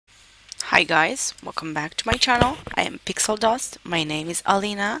Hi guys, welcome back to my channel. I am Pixel Dust. My name is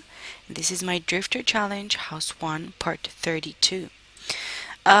Alina, and this is my Drifter Challenge House 1 Part 32.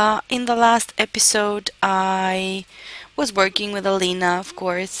 In the last episode, I was working with Alina, of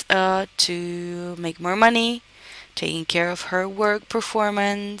course, to make more money, taking care of her work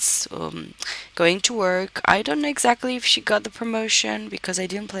performance, going to work. I don't know exactly if she got the promotion because I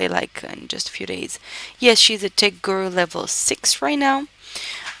didn't play like in just a few days. Yes, she's a Tech Guru level 6 right now.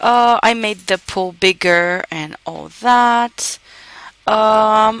 I made the pool bigger and all that.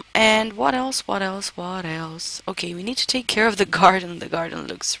 And what else? What else? What else? Okay, we need to take care of the garden. The garden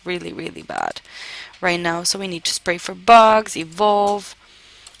looks really, really bad right now. So we need to spray for bugs, evolve,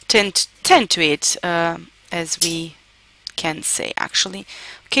 tend to it, as we can say actually.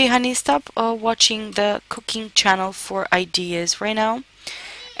 Okay, honey, stop watching the cooking channel for ideas right now,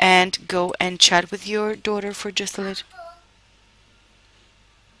 and go and chat with your daughter for just a little.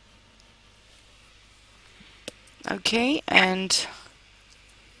 Okay, and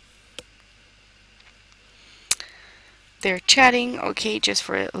they're chatting, okay, just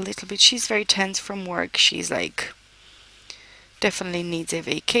for a little bit. She's very tense from work. She's like, definitely needs a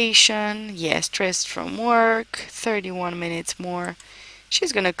vacation. Yeah, stressed from work. 31 minutes more.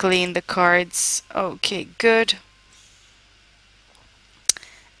 She's gonna clean the cards. Okay, good.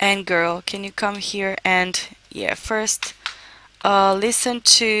 And girl, can you come here and, yeah, first, listen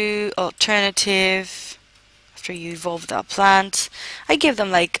to alternative. After you evolve that plant, I give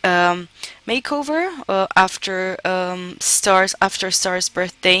them like makeover after Star's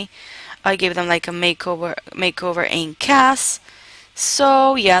birthday. I gave them like a makeover in Cass.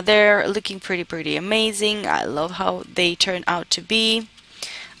 So yeah, they're looking pretty amazing. I love how they turn out to be.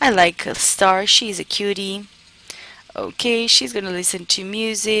 I like Star. She's a cutie. Okay, she's gonna listen to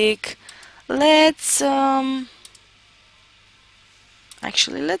music. Let's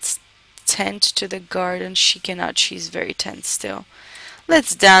actually let's tend to the garden. She cannot. She's very tense still.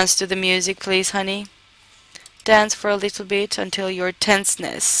 Let's dance to the music, please, honey. Dance for a little bit until your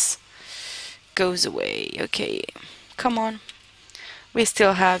tenseness goes away. Okay, come on. We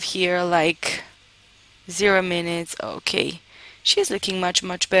still have here like 0 minutes. Okay, she's looking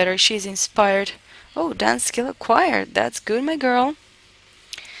much better. She's inspired. Oh, dance skill acquired. That's good, my girl.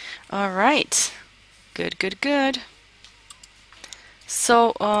 All right, good.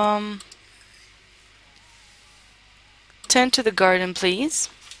 So tend to the garden, please.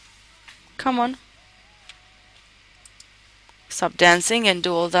 Come on. Stop dancing and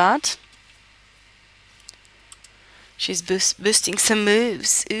do all that. She's boosting some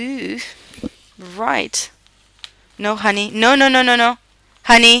moves. Ooh. Right. No, honey. No.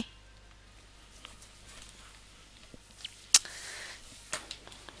 Honey.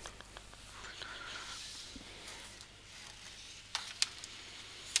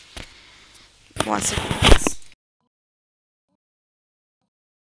 One second.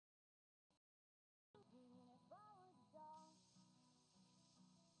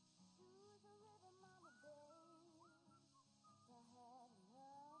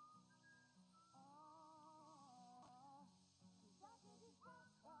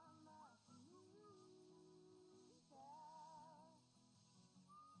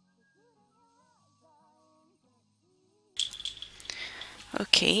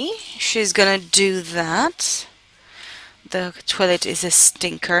 Okay, she's gonna do that. The toilet is a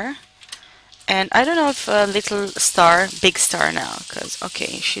stinker. And I don't know if little star, big star now, because,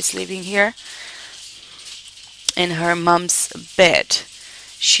 okay, she's living here in her mom's bed.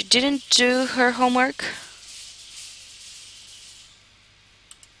 She didn't do her homework.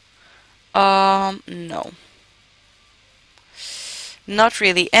 No. Not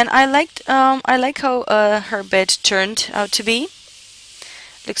really. And I like how her bed turned out to be.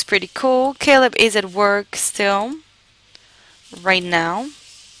 Looks pretty cool. Caleb is at work still right now.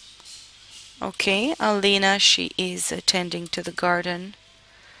 Okay, Alina, she is attending to the garden.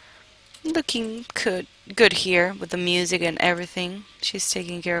 Looking good here with the music and everything. She's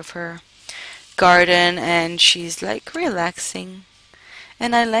taking care of her garden and she's like relaxing.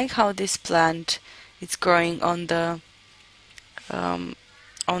 And I like how this plant is growing on the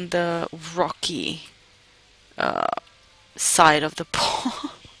rocky side of the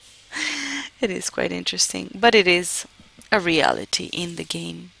pool. It is quite interesting, but it is a reality in the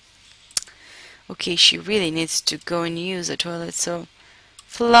game. Okay, she really needs to go and use the toilet, so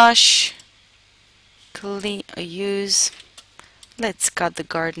flush, clean, use. Let's cut the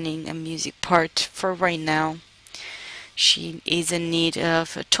gardening and music part for right now. She is in need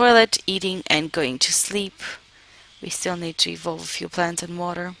of a toilet, eating, and going to sleep. We still need to evolve a few plants and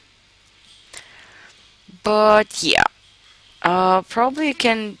water. But yeah, probably you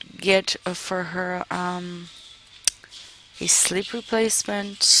can get for her a sleep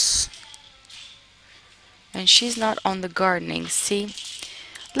replacement. And she's not on the gardening. See,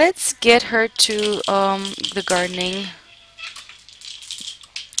 let's get her to the gardening,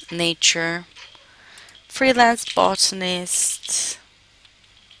 nature, freelance botanist.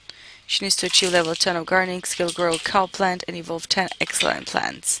 She needs to achieve level 10 of gardening skill, grow a cow plant, and evolve 10 excellent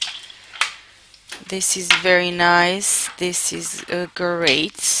plants. This is very nice. This is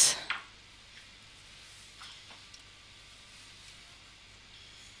great.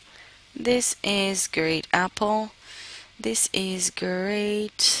 This is great, apple. This is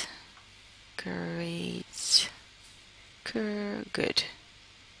great. Great. Good.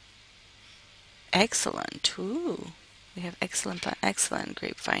 Excellent. Ooh. We have excellent plant. Excellent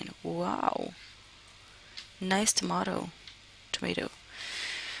grapevine. Wow. Nice tomato.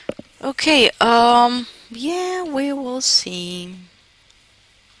 Okay, yeah, we will see.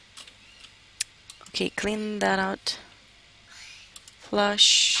 Okay, clean that out.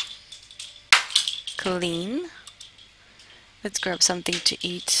 Flush. Clean. Let's grab something to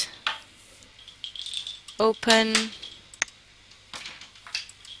eat. Open.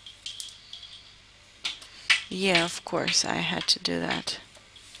 Yeah, of course, I had to do that.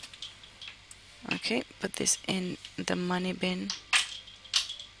 Okay, put this in the money bin.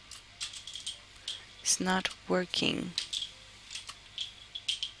 It's not working.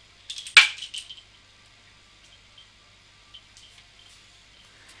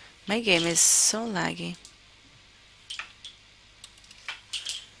 My game is so laggy.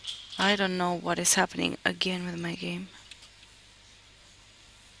 I don't know what is happening again with my game.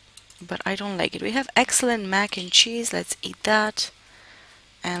 But I don't like it. We have excellent mac and cheese. Let's eat that.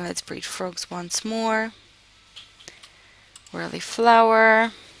 And let's breed frogs once more. Whirly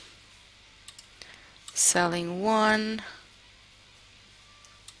flour. Selling one.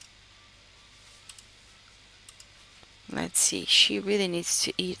 Let's see. She really needs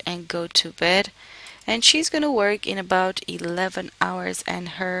to eat and go to bed. And she's going to work in about 11 hours and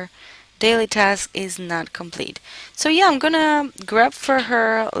her daily task is not complete. So yeah, I'm going to grab for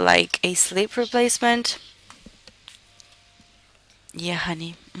her like a sleep replacement. Yeah,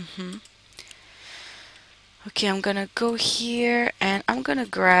 honey. Okay, I'm gonna go here and I'm gonna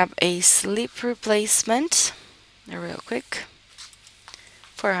grab a sleep replacement real quick.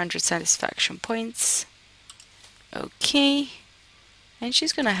 400 satisfaction points. Okay. And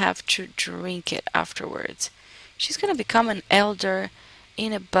she's gonna have to drink it afterwards. She's gonna become an elder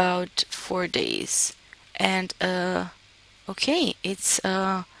in about 4 days. And okay, it's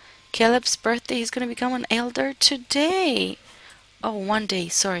Caleb's birthday. He's gonna become an elder today. Oh, 1 day,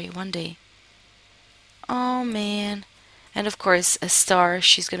 sorry, 1 day. Oh man. And of course, a star,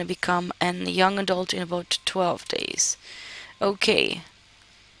 she's gonna become a young adult in about 12 days. Okay.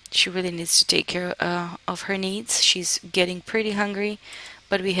 She really needs to take care of her needs. She's getting pretty hungry,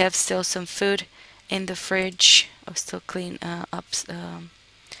 but we have still some food in the fridge. I'll still clean up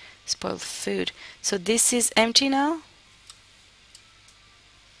spoiled food. So this is empty now.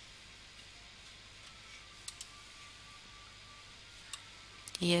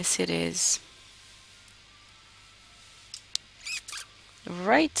 Yes, it is.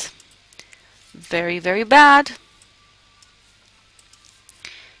 Right. Very, very bad.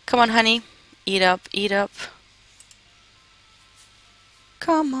 Come on, honey. Eat up, eat up.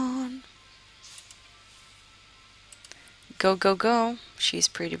 Come on. Go, go, go. She's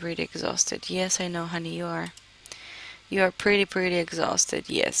pretty exhausted. Yes, I know, honey, you are. You are pretty exhausted,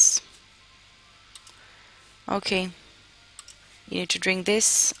 yes. Okay. You need to drink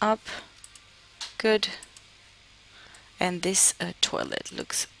this up. Good. And this toilet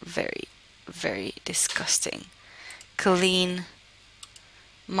looks very disgusting. Clean.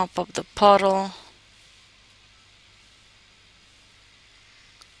 Mop up the puddle.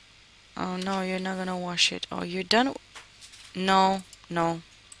 Oh no, you're not gonna wash it. Oh, you're done. No, no,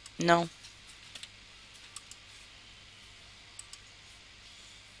 no.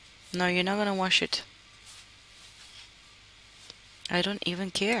 No, you're not gonna wash it. I don't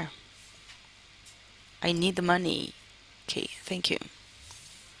even care. I need the money. Okay, thank you.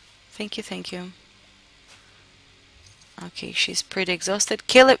 Thank you, thank you. Okay, she's pretty exhausted.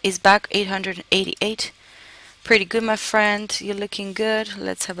 Caleb is back, 888. Pretty good, my friend. You're looking good.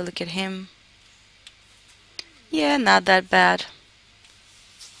 Let's have a look at him. Yeah, not that bad.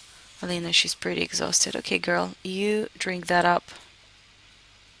 Alina, she's pretty exhausted. Okay, girl, you drink that up.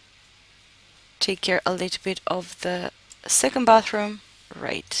 Take care a little bit of the second bathroom.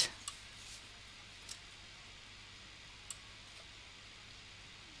 Right.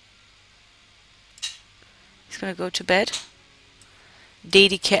 He's gonna go to bed.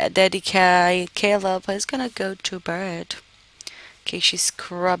 Daddy Caleb is gonna go to bed. Okay, she's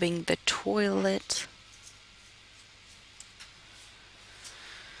scrubbing the toilet.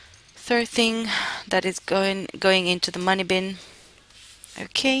 Third thing that is going into the money bin.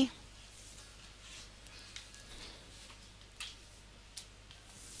 Okay.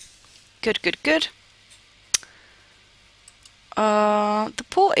 Good, good, good. The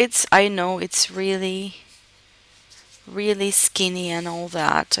pool, I know it's really skinny and all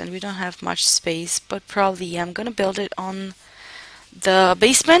that, and we don't have much space, but probably yeah, I'm gonna build it on the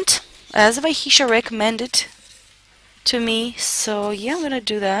basement as Vahisha recommended to me, so yeah, I'm gonna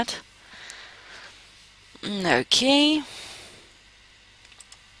do that. Okay.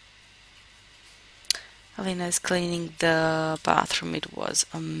 Alina is cleaning the bathroom. It was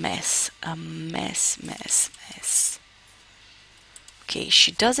a mess. A mess. Okay,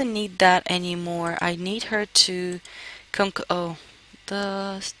 she doesn't need that anymore. I need her to oh,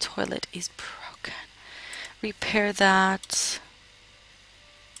 the toilet is broken. Repair that.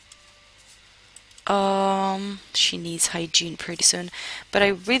 She needs hygiene pretty soon, but I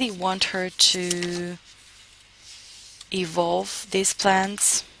really want her to evolve these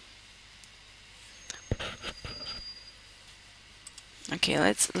plants. Okay,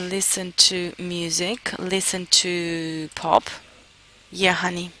 let's listen to music. Listen to pop. Yeah,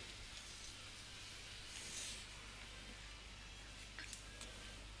 honey.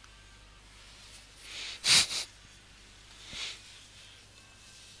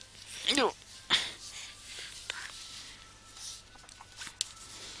 No.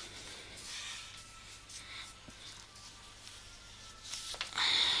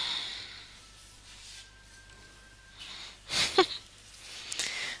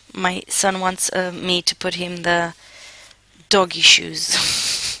 My son wants me to put him the doggy shoes.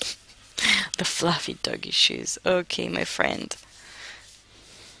 The fluffy doggy shoes. Okay, my friend.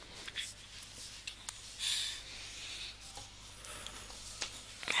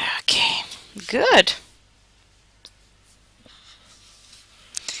 Okay, good.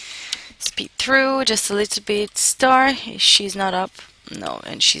 Speed through just a little bit. Star, she's not up. No,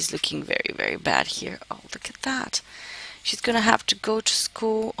 and she's looking very, very bad here. Oh, look at that. She's gonna have to go to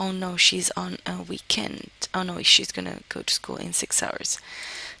school. Oh no, she's on a weekend. Oh no, she's gonna go to school in 6 hours.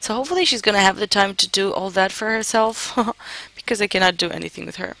 So hopefully she's gonna have the time to do all that for herself because I cannot do anything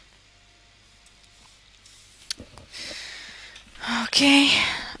with her. Okay,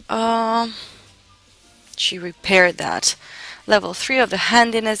 she repaired that. Level 3 of the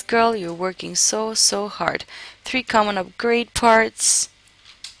handiness girl, you're working so hard. 3 common upgrade parts,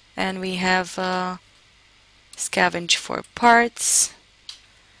 and we have scavenge for parts.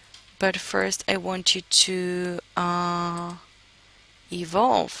 But first I want you to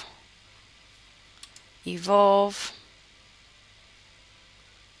evolve. Evolve.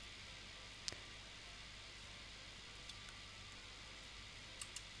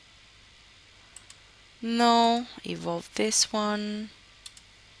 No, evolve this one.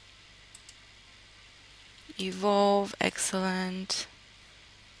 Evolve, excellent.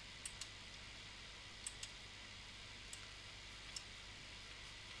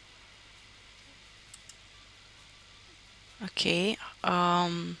 Okay,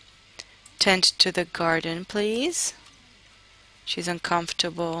 tend to the garden, please. She's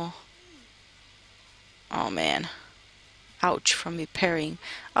uncomfortable. Oh man. Ouch, from repairing.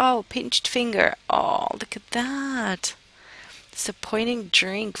 Oh, pinched finger. Oh, look at that. Disappointing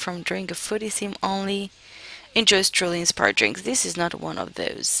drink from Drink a Foodie Sim only. Enjoys truly inspired drinks. This is not one of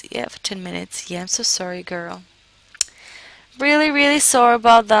those. Yeah, for 10 minutes. Yeah, I'm so sorry, girl. Really sorry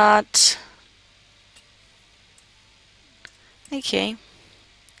about that. Okay.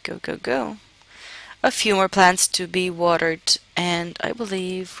 Go. A few more plants to be watered, and I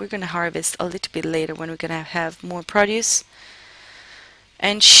believe we're gonna harvest a little bit later when we're gonna have more produce.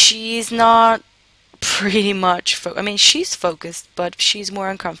 And she's not pretty much I mean, she's focused, but she's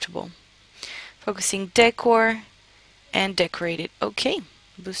more uncomfortable. Focusing decor and decorated. Okay,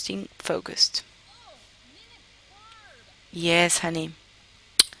 boosting focused. Yes, honey.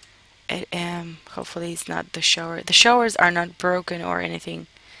 Hopefully it's not the shower. The showers are not broken or anything.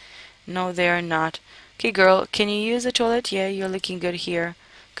 No, they are not. Okay, girl, can you use the toilet? Yeah, you're looking good here.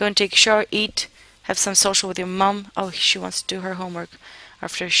 Go and take a shower, eat, have some social with your mom. Oh, she wants to do her homework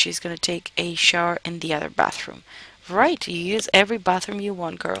after she's gonna take a shower in the other bathroom. Right, you use every bathroom you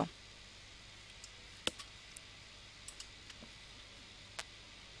want, girl.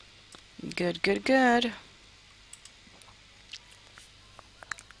 Good.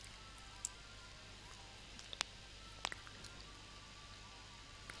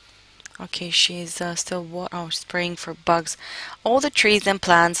 Okay, she's still spraying for bugs. All the trees and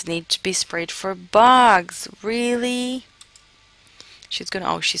plants need to be sprayed for bugs. Really?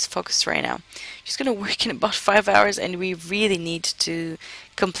 She's focused right now. She's gonna work in about 5 hours, and we really need to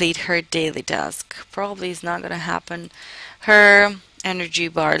complete her daily task. Probably is not gonna happen. Her energy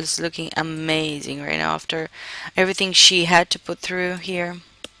bar is looking amazing right now after everything she had to put through here.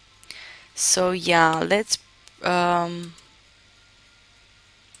 So yeah, let's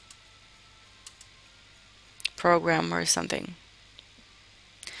program or something.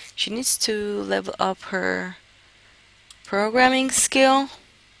 She needs to level up her programming skill.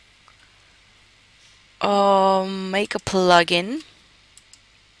 Make a plugin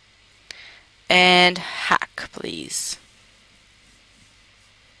and hack, please.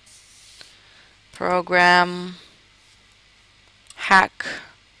 Program, hack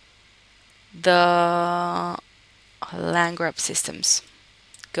the land grab systems.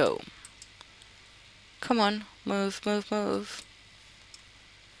 Go. Come on, move, move, move.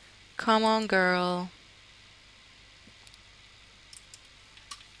 Come on, girl.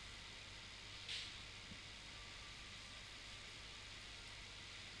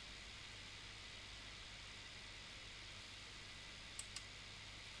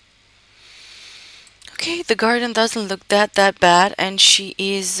 Okay, the garden doesn't look that bad, and she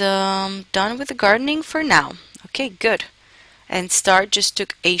is done with the gardening for now. Okay, good. And Star just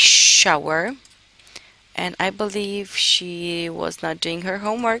took a shower, and I believe she was not doing her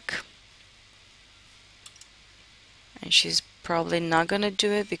homework. And she's probably not gonna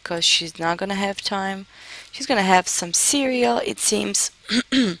do it because she's not gonna have time. She's gonna have some cereal, it seems.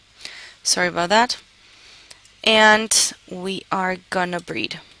 Sorry about that. And we are gonna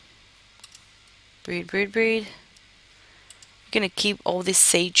breed. Breed, breed, breed. We're gonna keep all this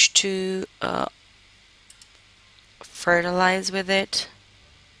sage to fertilize with it.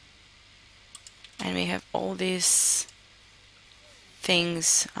 And we have all these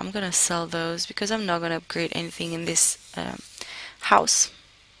things. I'm gonna sell those because I'm not gonna upgrade anything in this house.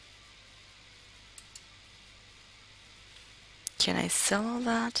 Can I sell all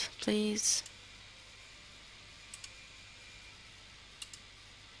that, please?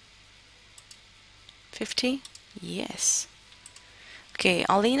 $50? Yes. Okay,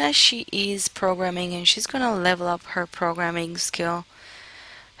 Alina, she is programming and she's gonna level up her programming skill.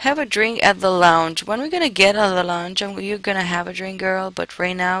 Have a drink at the lounge. When we're gonna get out of the lounge, you're gonna have a drink, girl, but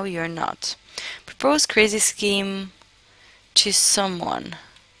right now you're not. Propose crazy scheme to someone.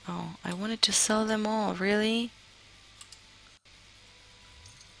 Oh, I wanted to sell them all, really?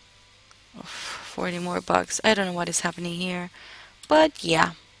 Oh, 40 more bucks. I don't know what is happening here, but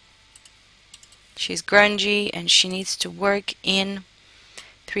yeah. She's grungy and she needs to work in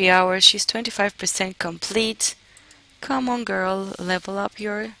 3 hours. She's 25% complete. Come on, girl, level up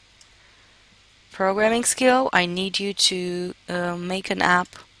your programming skill. I need you to make an app.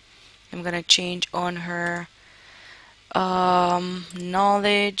 I'm gonna change on her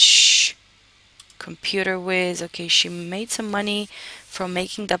knowledge, computer whiz. Okay, she made some money from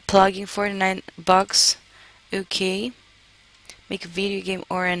making that plugin, 49 bucks. Okay, make a video game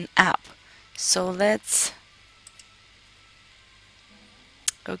or an app. So let's,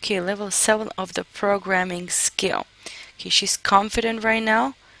 okay, level 7 of the programming skill. Okay, she's confident right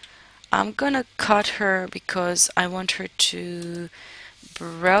now. I'm gonna cut her because I want her to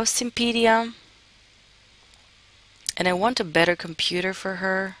browse Simpedia, and I want a better computer for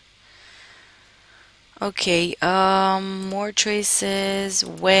her. Okay, more choices,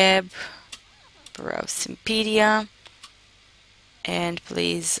 web, browse Simpedia, and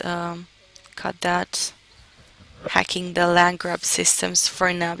please cut that. Hacking the land grab systems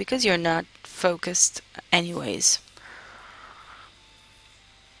for now because you're not focused anyways.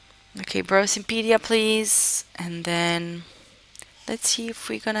 Okay, browse Simpedia, please, and then let's see if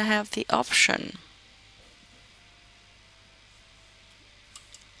we're gonna have the option.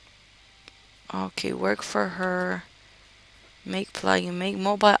 Okay, work for her. Make plugin, make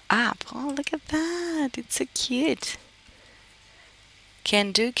mobile app. Oh, look at that. It's so cute.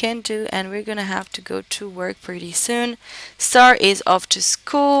 Can do, and we're gonna have to go to work pretty soon. Star is off to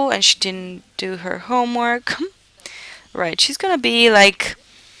school and she didn't do her homework. Right, she's gonna be like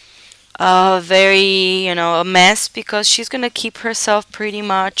very, a mess because she's gonna keep herself pretty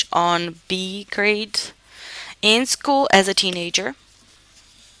much on B grade in school as a teenager.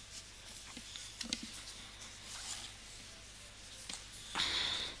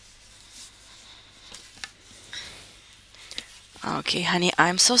 Okay, honey,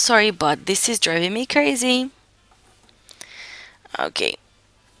 I'm so sorry, but this is driving me crazy. Okay.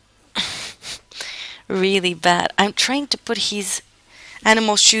 Really bad. I'm trying to put his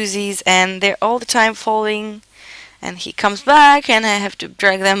animal shoesies, and they're all the time falling. And he comes back, and I have to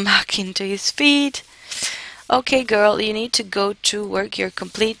drag them back into his feet. Okay, girl, you need to go to work. You're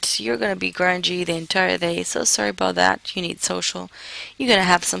complete. You're gonna be grungy the entire day. So sorry about that. You need social. You're gonna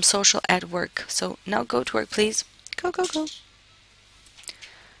have some social at work. So now go to work, please. Go, go, go.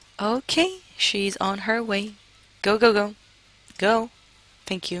 Okay, she's on her way. Go, go, go. Go.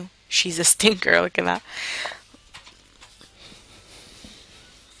 Thank you. She's a stinker. Look at that.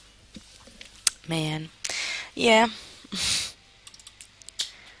 Man. Yeah.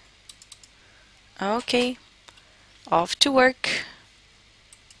 Okay. Off to work.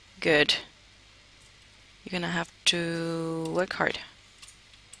 Good. You're gonna have to work hard.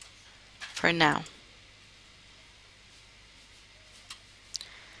 For now.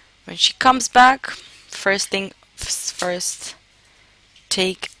 When she comes back, first thing first,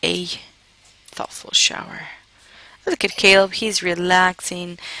 take a thoughtful shower. Look at Caleb, he's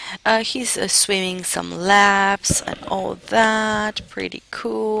relaxing. He's swimming some laps and all that. Pretty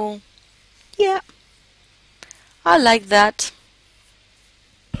cool. Yeah, I like that.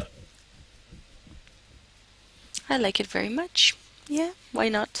 I like it very much. Yeah, why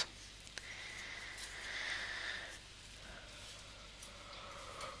not?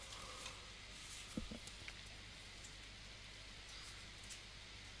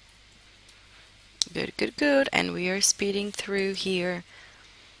 Good, good, good. And we are speeding through here.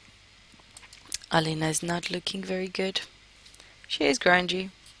 Alina is not looking very good. She is grungy.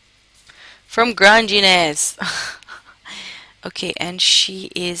 From grunginess. Okay, and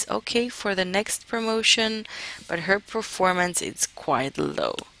she is okay for the next promotion, but her performance is quite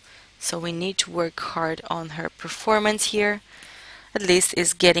low. So we need to work hard on her performance here. At least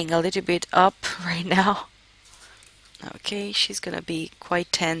it's getting a little bit up right now. Okay, she's gonna be quite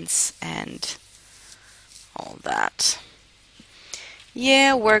tense and all that.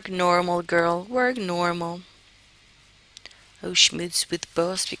 Yeah, work normal, girl. Work normal. Oh, schmoots with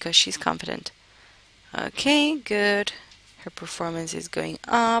boss because she's confident. Okay, good. Her performance is going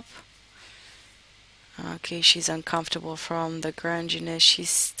up. Okay, she's uncomfortable from the grunginess. She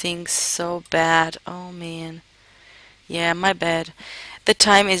stinks so bad. Oh man. Yeah, my bad. The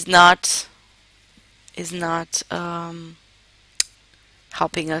time is not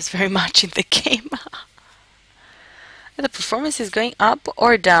helping us very much in the game. The performance is going up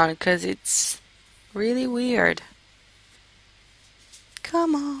or down because it's really weird.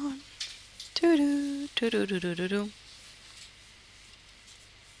 Come on. Doo doo doo doo doo doo doo doo.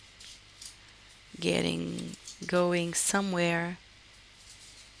 Getting going somewhere.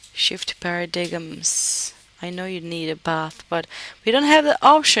 Shift paradigms. I know you need a bath, but we don't have the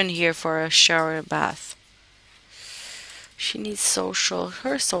option here for a shower bath. She needs social.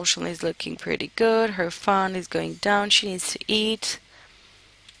 Her social is looking pretty good. Her fun is going down. She needs to eat.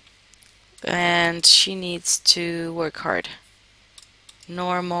 And she needs to work hard.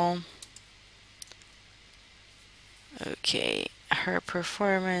 Normal. Okay, her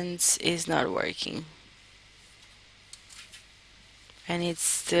performance is not working. And it's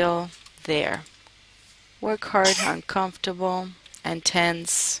still there. Work hard, uncomfortable, and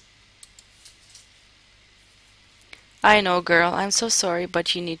tense. I know, girl, I'm so sorry,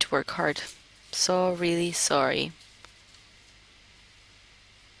 but you need to work hard. So really sorry.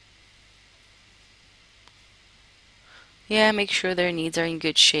 Yeah, make sure their needs are in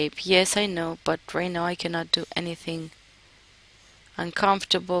good shape. Yes, I know, but right now I cannot do anything.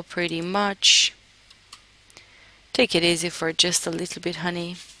 Uncomfortable pretty much. Take it easy for just a little bit,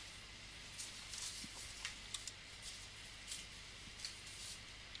 honey.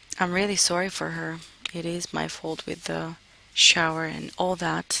 I'm really sorry for her. It is my fault with the shower and all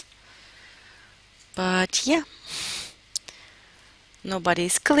that. But yeah.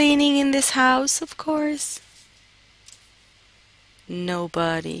 Nobody's cleaning in this house, of course.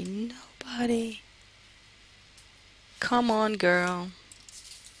 Nobody. Come on, girl.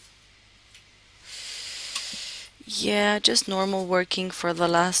 Yeah, just normal working for the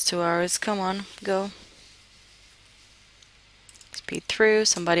last 2 hours. Come on, go. Speed through.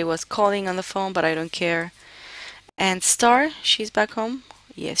 Somebody was calling on the phone, but I don't care. And Star, she's back home?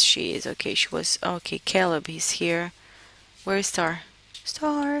 Yes, she is. Okay, she was. Okay, Caleb, he's here. Where is Star?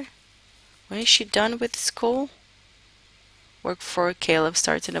 Star. When is she done with school? Work for Caleb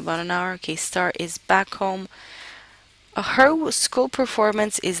starts in about an hour. Okay, Star is back home. Her school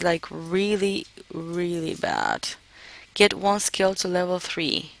performance is like really bad. Get 1 skill to level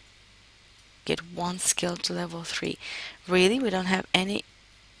 3. Get 1 skill to level 3. Really? We don't have any?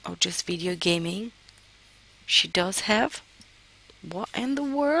 Oh, just video gaming? She does have? What in the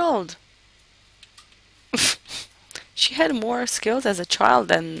world? She had more skills as a child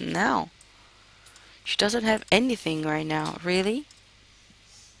than now. She doesn't have anything right now, really?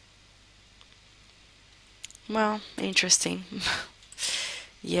 Well, interesting.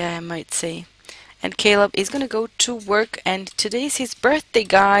 Yeah, I might say. And Caleb is gonna go to work, and today's his birthday,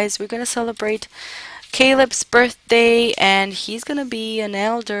 guys. We're gonna celebrate Caleb's birthday, and he's gonna be an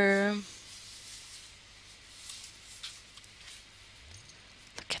elder.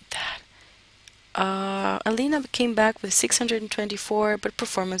 Look at that. Alina came back with 624, but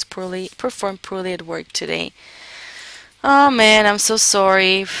performed poorly at work today. Oh man, I'm so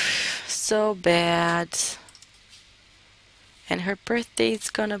sorry. So bad. And her birthday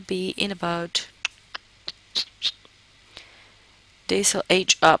is gonna be in about days will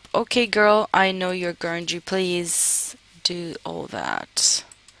age up. Okay, girl, I know you're going to please do all that.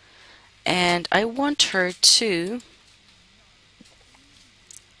 And I want her to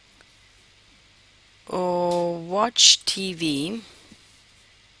watch TV.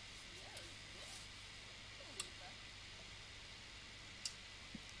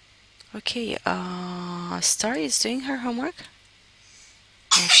 Okay, Star is doing her homework.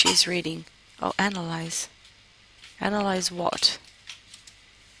 Oh, she's reading. Oh, analyze. Analyze what?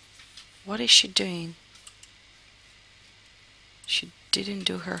 What is she doing? She didn't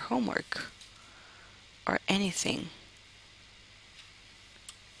do her homework or anything.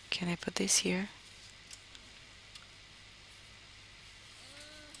 Can I put this here?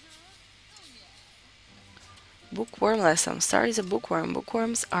 Bookworm lesson. Star is a bookworm.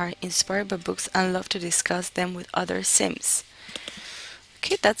 Bookworms are inspired by books and love to discuss them with other Sims.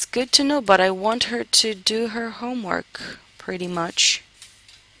 Okay, that's good to know, but I want her to do her homework pretty much.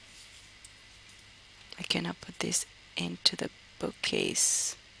 I cannot put this into the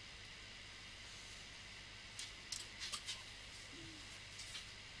bookcase.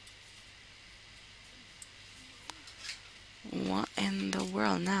 What in the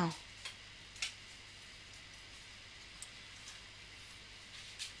world now?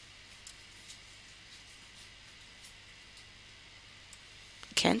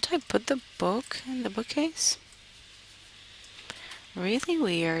 Can't I put the book in the bookcase? Really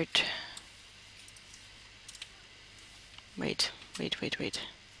weird. Wait.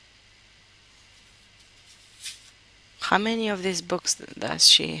 How many of these books does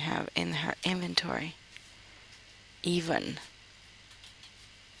she have in her inventory? Even.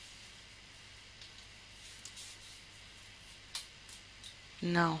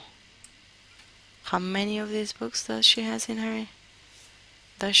 No. How many of these books does she have in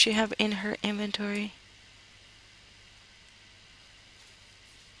her inventory?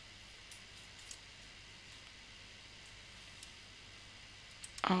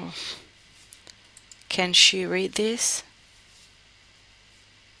 Oh. Can she read this?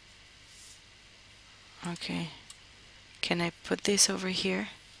 Okay. Can I put this over here?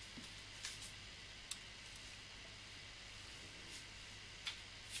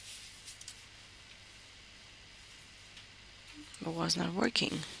 It was not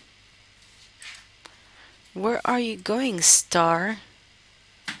working. Where are you going, Star?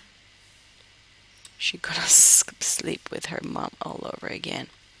 She gonna sleep with her mom all over again.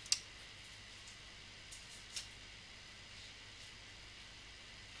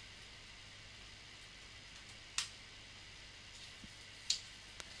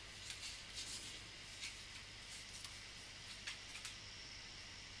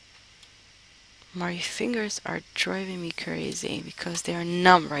 My fingers are driving me crazy because they are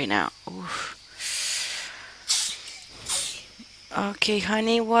numb right now. Oof. Okay,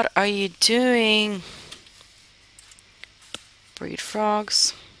 honey, what are you doing? Breed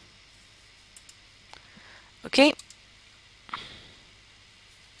frogs. Okay.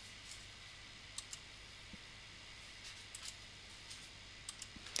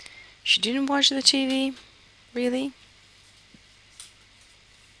 She didn't watch the TV? Really?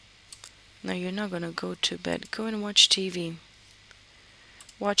 No, you're not gonna go to bed. Go and watch TV.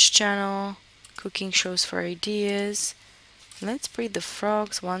 Watch channel, cooking shows for ideas. Let's breed the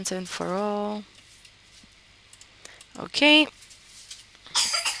frogs once and for all. Okay.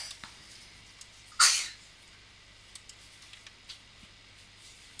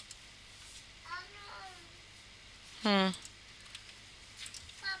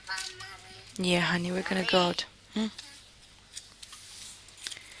 Yeah, honey, we're gonna go out.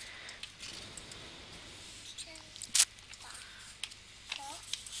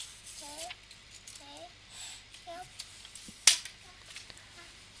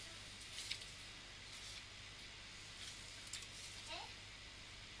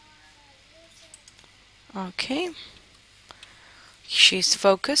 Okay. She's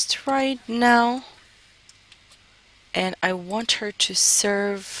focused right now. and I want her to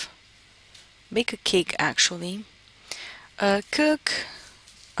make a cake actually. Cook.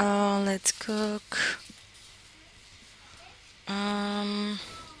 Let's cook. Um,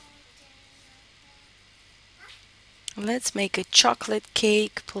 let's make a chocolate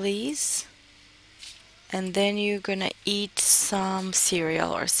cake, please. And then you're gonna eat some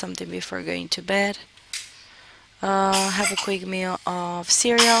cereal or something before going to bed. Have a quick meal of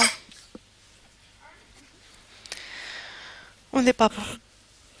cereal. Onde, papa?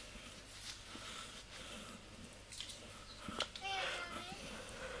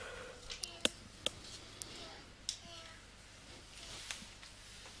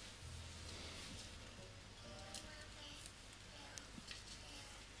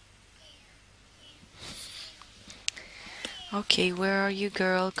 Okay, where are you,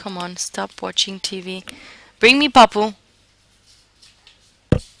 girl? Come on, stop watching TV. Bring me Papu.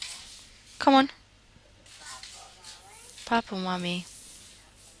 Come on. Papu, mommy.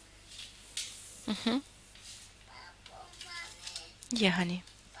 Yeah, honey.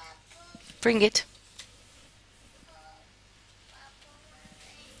 Bring it.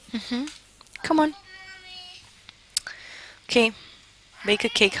 Come on. Okay, bake a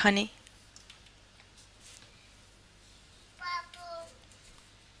cake, honey.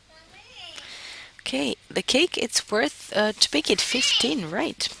 Okay, the cake, it's worth to bake it 15,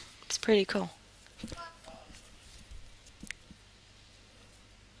 right? It's pretty cool.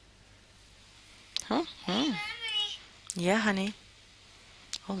 Huh? Yeah, honey.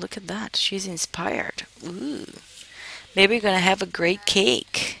 Oh, look at that. She's inspired. Ooh. Maybe we're gonna have a great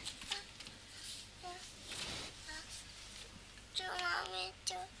cake.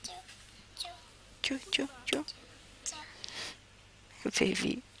 Choo, choo, choo.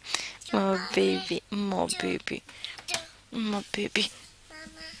 Baby. Oh, baby. Oh, baby. Oh, baby.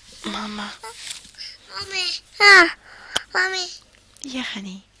 Mama. Mommy. Ah, mommy. Yeah,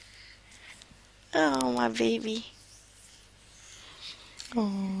 honey. Oh, my baby.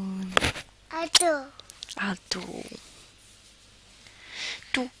 Oh, I do. I'll do.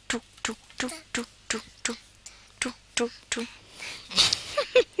 Do, do, do, do, do, do, do, do, do, do.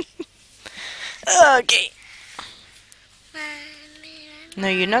 Okay. No,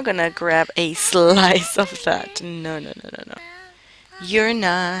 you're not gonna grab a slice of that. No, no, no, no, no. You're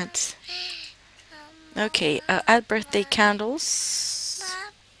not. Okay, add birthday candles.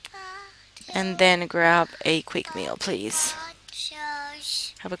 And then grab a quick meal, please.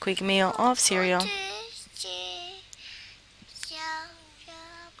 Have a quick meal of cereal.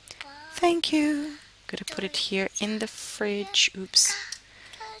 Thank you. Gonna put it here in the fridge. Oops.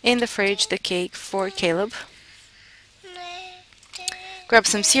 In the fridge, the cake for Caleb. Grab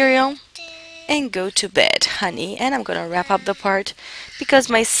some cereal and go to bed, honey. And I'm gonna wrap up the part because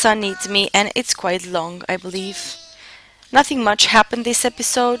my son needs me and it's quite long, I believe. Nothing much happened this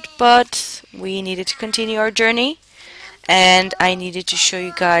episode, but we needed to continue our journey, and I needed to show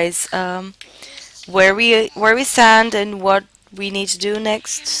you guys where we stand and what we need to do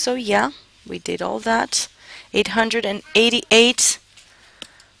next. So yeah, we did all that. 888.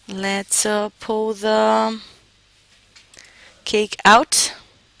 Let's pull the cake out.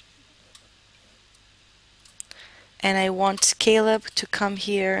 And I want Caleb to come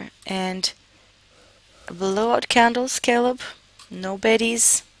here and blow out candles, Caleb. No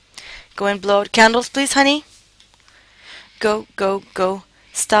beddies. Go and blow out candles, please, honey. Go, go, go.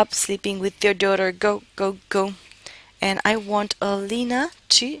 Stop sleeping with your daughter. Go, go, go. And I want Alina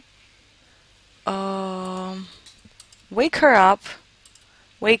to wake her up.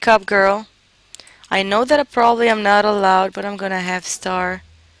 Wake up, girl. I know that I probably am not allowed, but I'm gonna have Star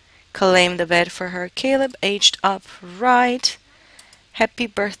claim the bed for her. Caleb aged up, right? Happy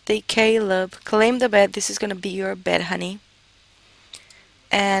birthday, Caleb. Claim the bed. This is gonna be your bed, honey.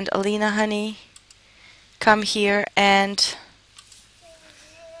 And Alina, honey, come here and...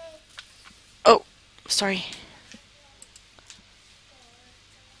 Oh, sorry.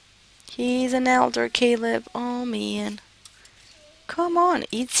 He's an elder, Caleb. Oh, man. Come on,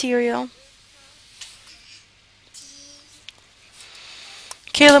 eat cereal.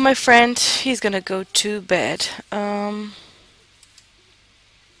 Caleb, my friend, he's gonna go to bed.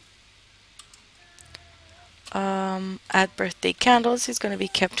 At birthday candles is gonna be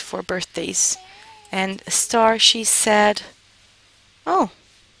kept for birthdays. And Star, she said, oh,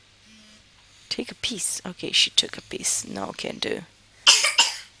 take a piece. Okay, she took a piece. No, can do.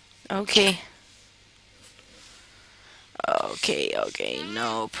 Okay. Okay,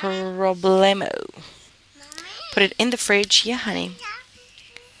 no problemo. Put it in the fridge. Yeah, honey.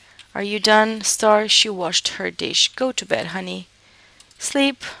 Are you done, Star? She washed her dish. Go to bed, honey.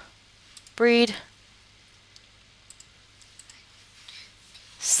 Sleep. Breathe.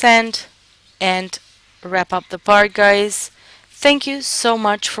 send, and wrap up the part, guys. Thank you so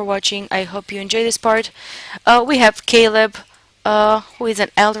much for watching. I hope you enjoyed this part. We have Caleb, who is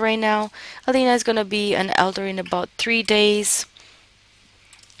an elder right now. Alina is gonna be an elder in about 3 days.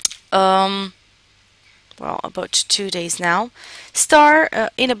 Well, about 2 days now. Star,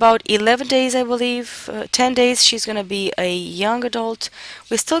 in about 11 days, I believe, 10 days, she's gonna be a young adult.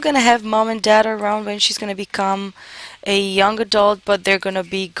 We're still gonna have mom and dad around when she's gonna become a young adult, but they're gonna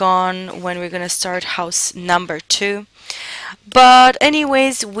be gone when we're gonna start house number 2. But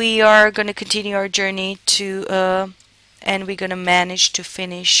anyways, we are gonna continue our journey to and we're gonna manage to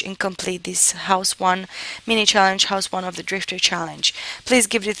finish and complete this house 1 mini challenge, house 1 of the Drifter challenge. Please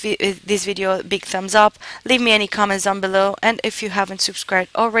give this video a big thumbs up, leave me any comments down below, and if you haven't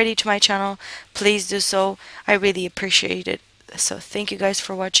subscribed already to my channel, please do so. I really appreciate it. So thank you guys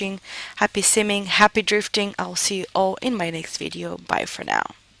for watching. Happy simming, happy drifting. I'll see you all in my next video. Bye for now.